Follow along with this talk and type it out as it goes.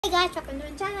Hey guys, welcome to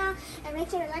my channel, and make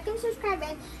sure to like and subscribe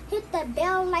and hit the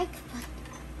bell like button.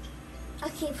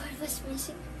 Okay, what was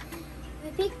missing? We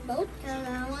picked both because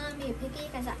I want to be a piggy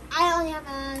because I only have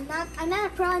I'm not a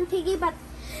pro in piggy, but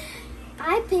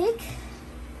I pick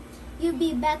you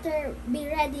be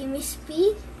ready, Miss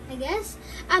P, I guess.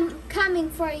 I'm coming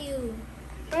for you.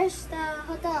 Where's the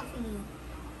hotel thingy?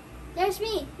 There's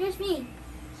me.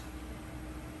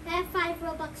 I have 5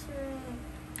 Robux for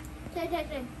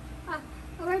there.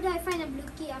 Where do I find a blue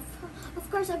key?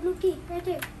 Of course, a blue key right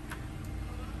there.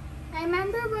 I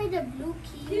remember where the blue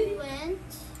key went.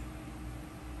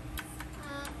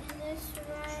 In this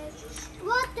right.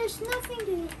 What? There's nothing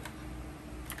to.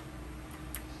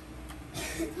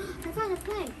 I found a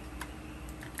plank.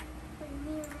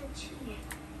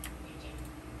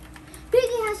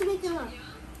 Piggy has to make it up.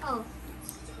 Oh,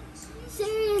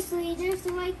 seriously? There's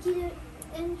the white key to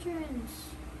entrance.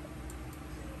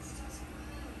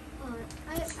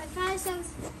 I found some.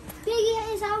 Piggy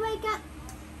is all wake up.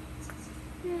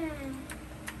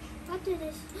 What is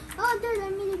this? Oh, there's a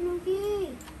mini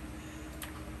movie.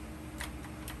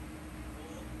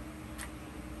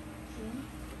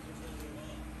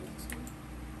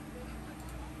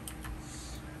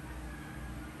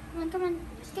 Come on,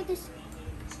 let's get this.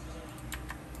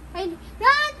 Wait,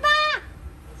 run back!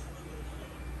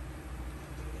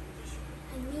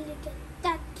 I need to get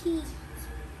that key.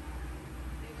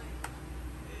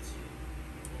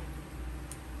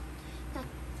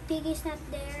 Piggy's not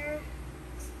there.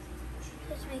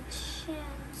 Here's my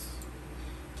chance.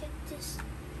 Get this.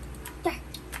 There.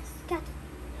 Got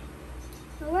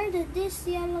it. Where did this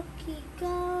yellow key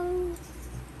go?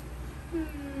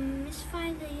 Let's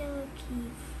find the yellow key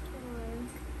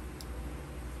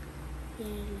for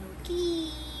yellow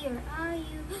key. Where are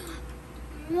you?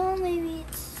 No, maybe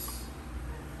it's.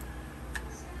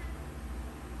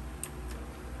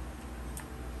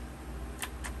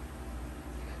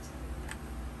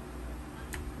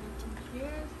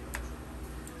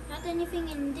 Not anything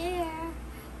in there.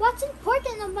 What's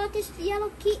important about this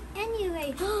yellow key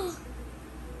anyway?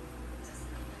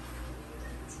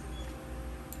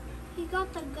 He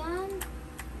got the gun.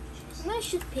 I'm gonna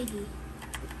shoot Piggy.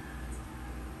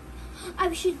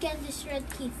 I should get this red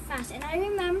key fast. And I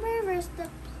remember where's the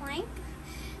plank.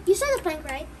 You saw the plank,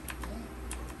 right?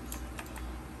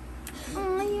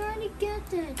 Oh, you already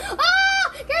got it.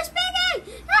 Oh, there's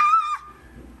Piggy! Ah!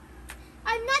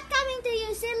 I'm not coming to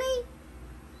you, silly.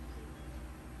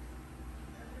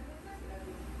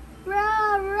 Bro,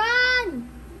 run!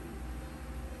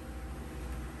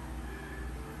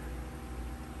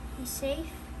 He's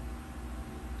safe.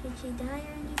 Did she die or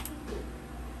anything?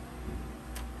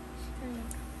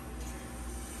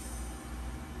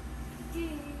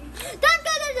 Don't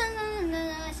go! No.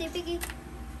 Say Piggy.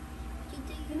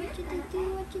 What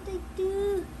should I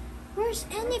do? Where's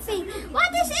anything?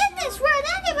 What is in this world,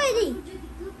 anybody?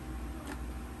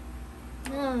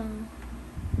 No.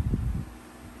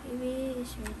 Maybe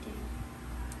it's right there.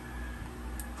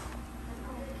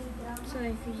 So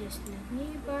if you just let me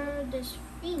borrow this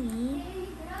thingy,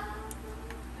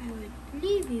 I would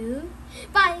leave you.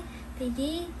 Bye,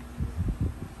 Piggy.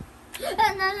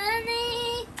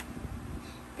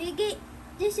 Piggy,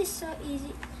 this is so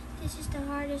easy. This is the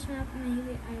hardest map.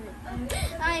 Maybe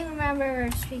I remember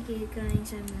where Piggy is going,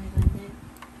 so I'm not going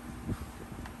there.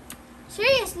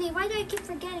 Seriously, why do I keep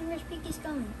forgetting where Piggy's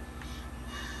going?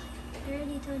 I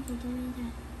already told you, don't do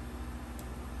that.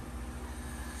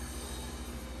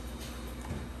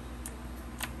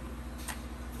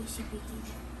 We see Piggy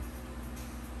there.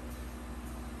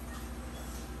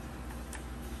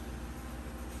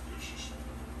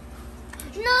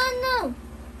 No!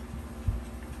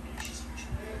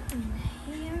 Come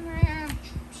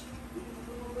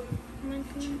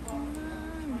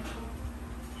on.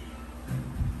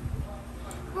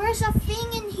 Where's a thing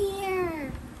in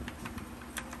here?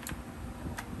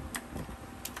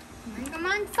 Come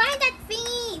on, find that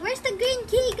thingy! Where's the green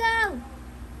key go?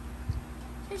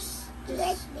 Just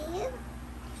right there.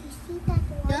 You see that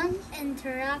one? Don't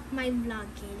interrupt my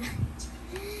vlogging.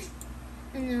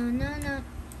 No.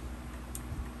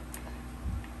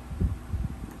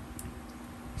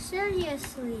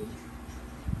 Seriously.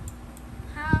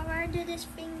 Where did this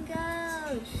thing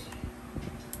go?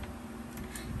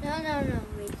 No.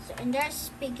 Wait. And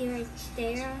there's Piggy right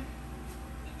there.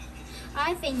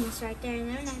 I think he's right there,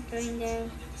 and I'm not going there.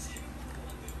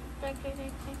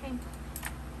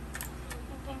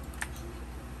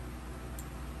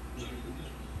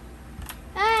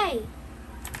 Hey!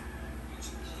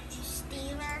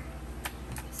 Stealer.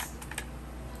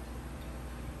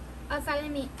 Oh, follow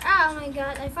me. Oh my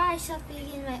god, I thought I saw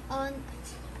Piggy in my own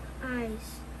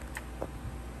eyes.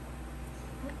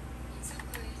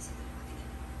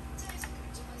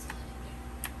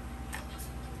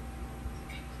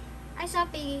 I saw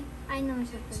Piggy. I know I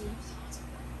saw Piggy.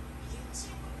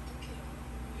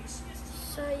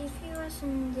 So if he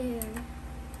wasn't there,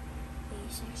 wait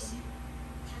a second.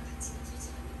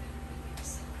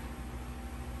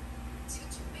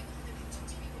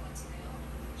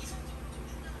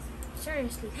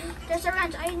 Seriously, there's a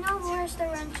ranch. I know where's the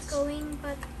ranch going,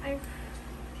 but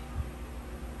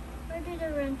where did the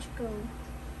ranch go?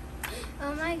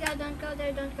 Oh my God! Don't go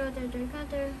there! Don't go there! Don't go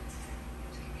there!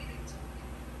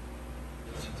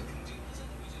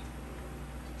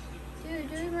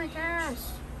 Dude, my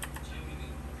terrace.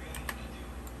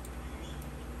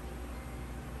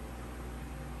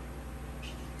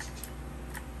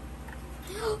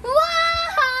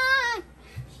 What?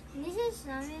 This is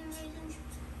something reason.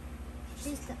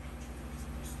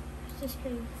 Just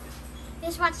kidding.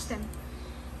 Just watch them.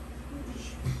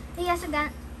 He has a gun.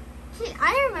 See,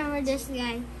 I remember this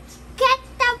guy. Get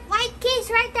the white keys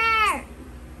right there.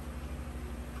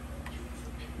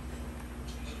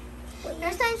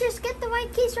 Next time, just get the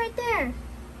white keys right there.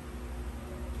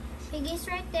 Piggy's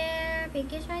right there.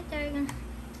 Piggy's right there.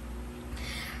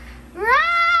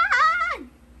 Run!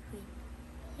 Wait,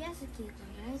 he has a key,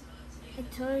 right? I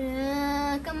told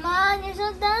you. Come on, you're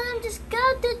so dumb. Just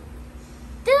go, dude.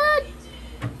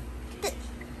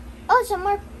 Oh, some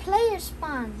more players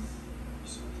spawn.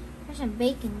 There's some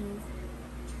bacon move.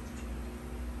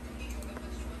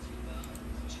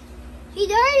 He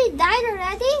already died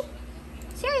already?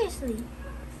 Seriously.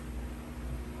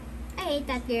 I hate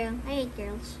that girl. I hate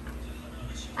girls.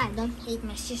 I don't hate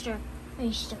my sister. My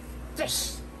sister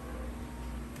fish.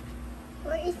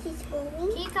 Where is he going?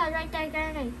 Kika, right there,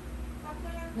 right.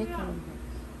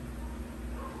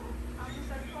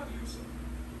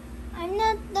 I'm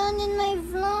not done in my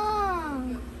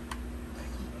vlog.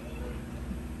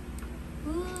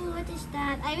 Ooh, what is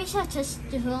that? I wish I just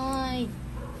joined.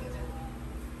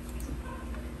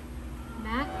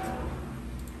 Back.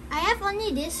 I have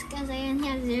only this because I only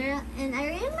have 0, and I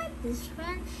really like this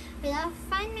one, but I'll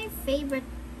find my favorite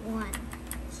one.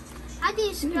 How do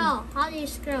you scroll? How do you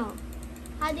scroll?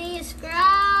 How do you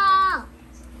scroll?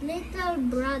 Little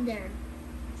brother,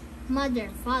 mother,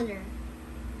 father,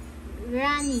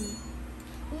 granny.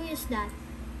 Who is that?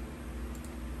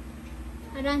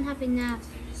 I don't have enough.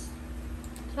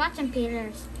 Let's watch some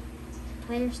players.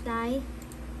 Players die.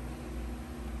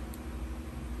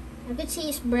 I could see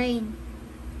his brain.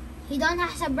 He don't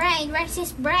have a brain. Where's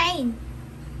his brain?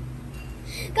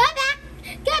 Go back!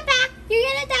 Go back! You're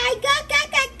gonna die! Go, go,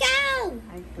 go, go!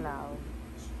 Hi, Cloud.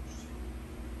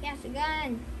 He has a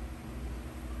gun.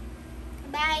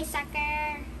 Bye,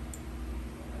 sucker.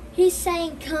 He's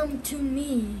saying, "Come to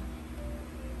me."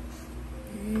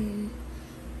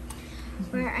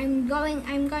 Where I'm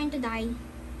going to die.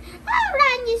 Oh,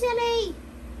 run, you silly!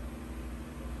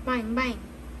 Bang, bang.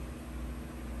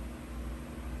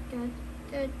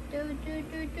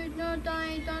 No,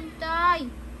 die, don't die.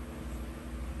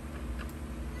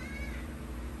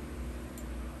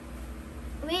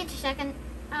 Wait a second.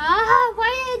 Ah,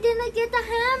 why didn't I get the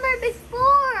hammer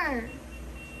before?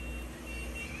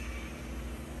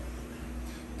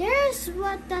 There's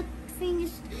what that thing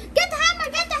is. Get the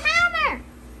hammer! Get the hammer!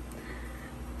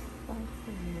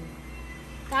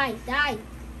 Die, die.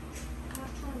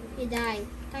 He died.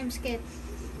 Time skip.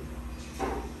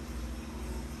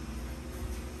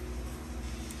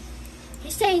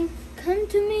 He's saying, "Come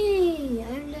to me.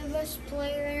 I'm the best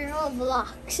player in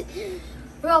Roblox."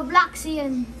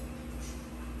 Robloxian.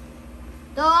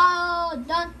 Don't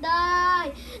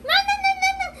die. No.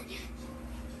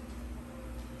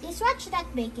 Just watch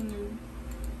that bacon move.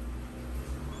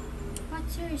 What?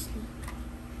 Seriously?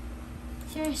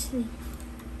 Seriously?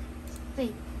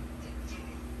 Wait.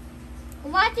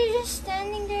 What? You're just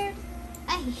standing there?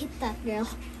 I hate that girl.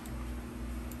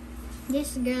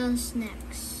 This girl's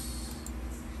next.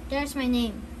 There's my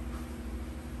name.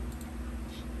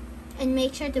 And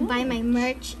make sure to buy my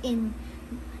merch in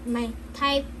my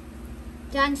type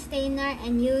John Stainer,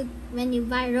 and you when you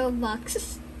buy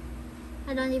Robux.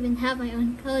 I don't even have my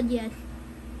own code yet.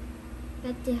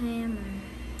 Get the hammer.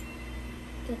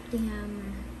 Get the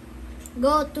hammer.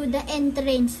 Go to the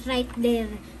entrance right there.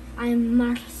 I'm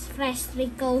Mars Fresh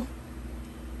Rico.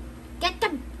 Get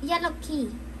the yellow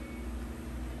key.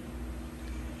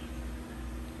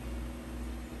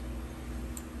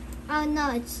 Oh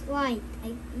no, it's white.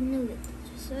 I knew it.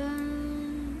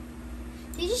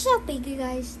 Did you saw Piggy,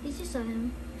 guys? Did you saw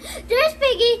him? There's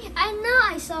Piggy! I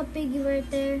know I saw Piggy right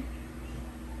there.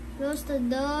 Close the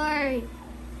door.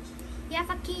 You have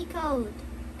a key code.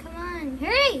 Come on,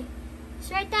 hurry!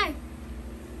 It's right there.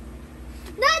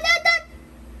 No!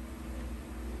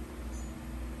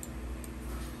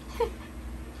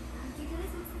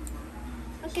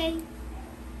 Okay.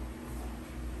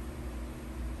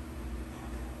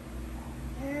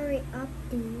 Hurry up,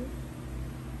 dude.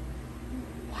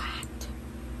 What?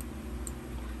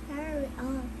 Hurry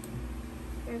up.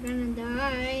 You're gonna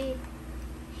die.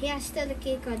 He has still the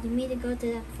key card. You need to go to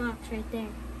that fox right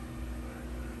there.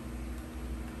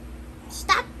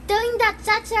 Stop doing that.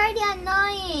 That's already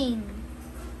annoying.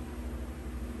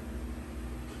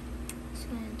 He's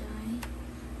gonna die.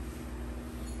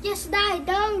 Just die.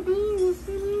 Don't.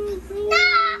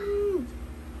 No!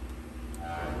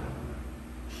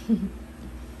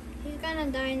 He's gonna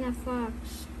die in a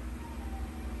fox.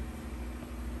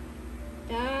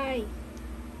 Die.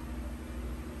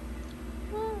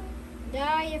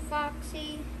 Die, you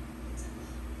foxy.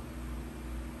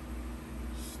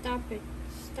 Stop it.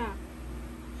 Stop.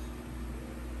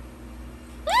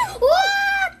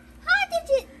 What? How did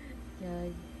you?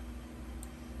 Yay.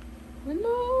 He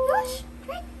Hello. was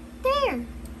right there.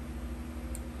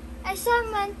 I saw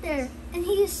him went there, and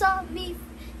he saw me.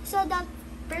 He saw that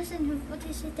person who, what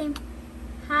is his name?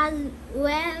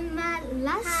 Halloween.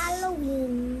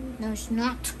 No, it's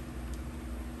not.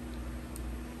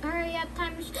 Hurry up,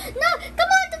 time is... No!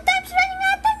 Come on! The time's running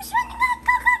out! Time's running out!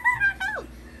 Go, go, go, go, go!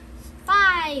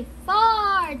 5,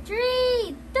 4,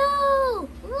 3, 2,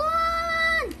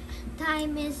 1!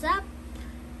 Time is up.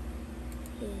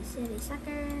 You silly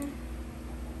sucker.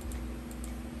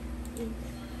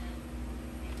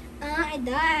 I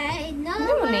died. No Ano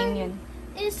na one yun?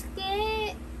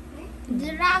 escape.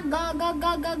 Draga ga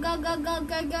ga ga ga ga ga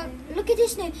ga ga. Look at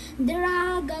his name.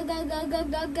 Draga ga ga ga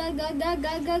ga ga ga ga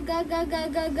ga ga ga ga ga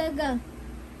ga ga ga.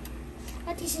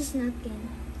 What is his napkin?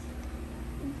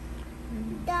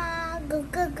 Da go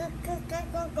go go go go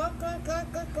go go go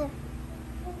go go.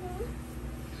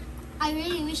 I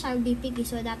really wish I would be Piggy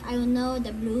so that I will know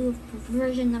the blue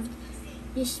version of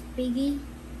this Piggy.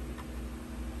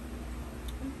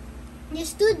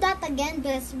 Just do that again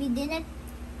because we didn't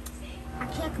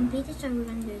actually complete it, so we're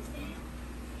gonna do it again.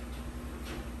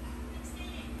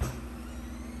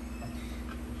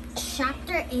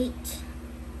 Chapter 8.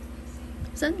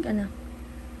 Saan ka na?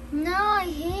 No, I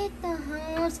hate the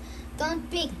house. Don't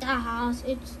pick the house.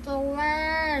 It's the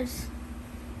worst.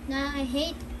 No, I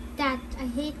hate that.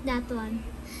 I hate that one.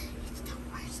 It's the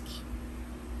worst game.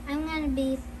 I'm gonna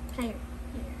be player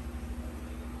here.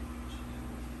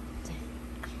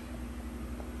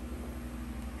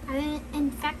 I mean,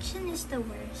 infection is the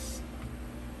worst.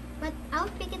 But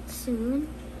I'll pick it soon.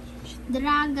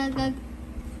 Dragagag.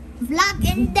 Vlog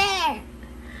in there!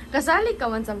 Kasali ka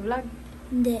man sa vlog.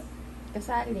 Hindi.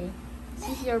 Kasali.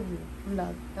 This is your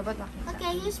vlog. Dapat makita.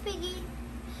 Okay, who's Piggy?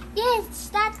 Yes,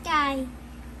 it's that guy.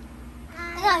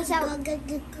 No, it's a... Go go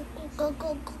go go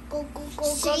go go go go.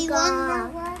 Say one more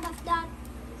word of that.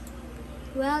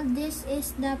 Well, this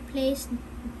is the place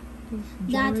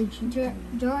that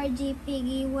Georgie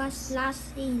Piggy was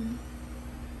last seen.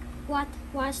 What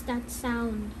was that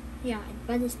sound? Yeah,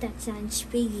 what is that sound? It's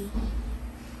Piggy.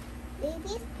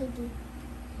 Baby's Piggy.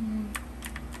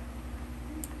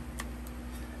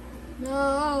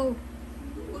 No.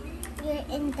 You're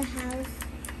in the house.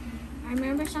 I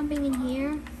remember something in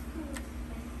here.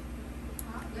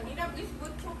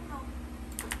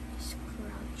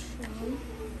 Scratch.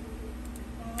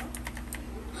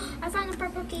 I found a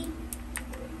purple key.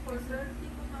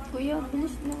 Kuya,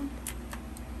 bilis na.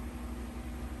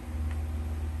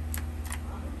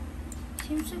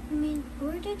 Seems like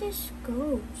where did this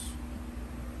go?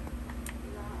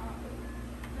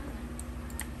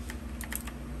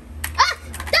 Ah!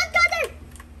 Don't go there!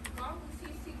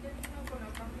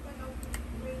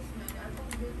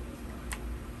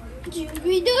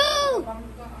 Scooby-Doo!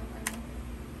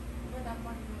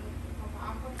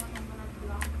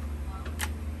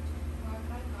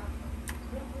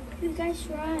 You guys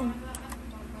run.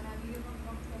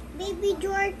 Baby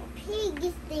George Pig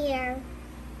is there.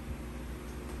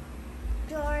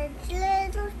 George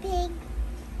Little Pig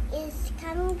is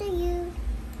coming to you.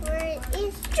 Where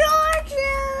is George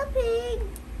Little Pig?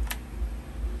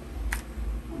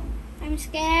 I'm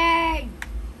scared.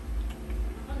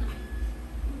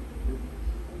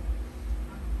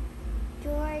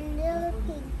 George Little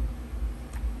Pig.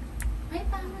 Ay,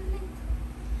 paman lang.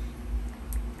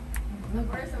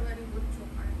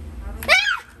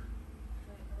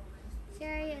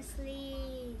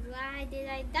 Seriously, why did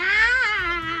I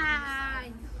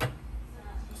die?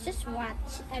 Just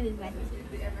watch, everybody.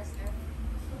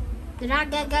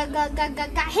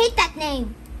 I hate that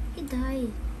name. He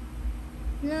died.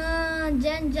 No,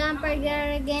 Gen Jumper,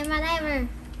 get a game, whatever.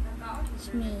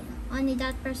 It's me. Only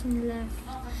that person left.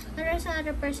 But there's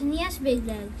another person. He has big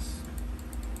legs.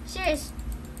 Serious.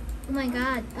 Oh my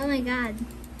god. Oh my god.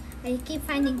 I keep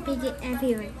finding Piggy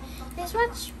everywhere. Let's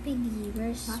watch Piggy.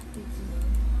 Where's Piggy?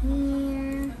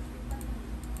 Here.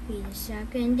 Wait a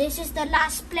second. This is the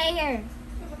last player.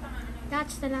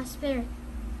 That's the last player.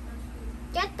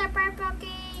 Get the purple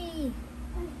key.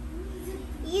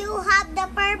 You have the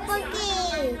purple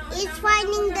key. It's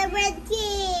finding the red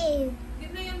key.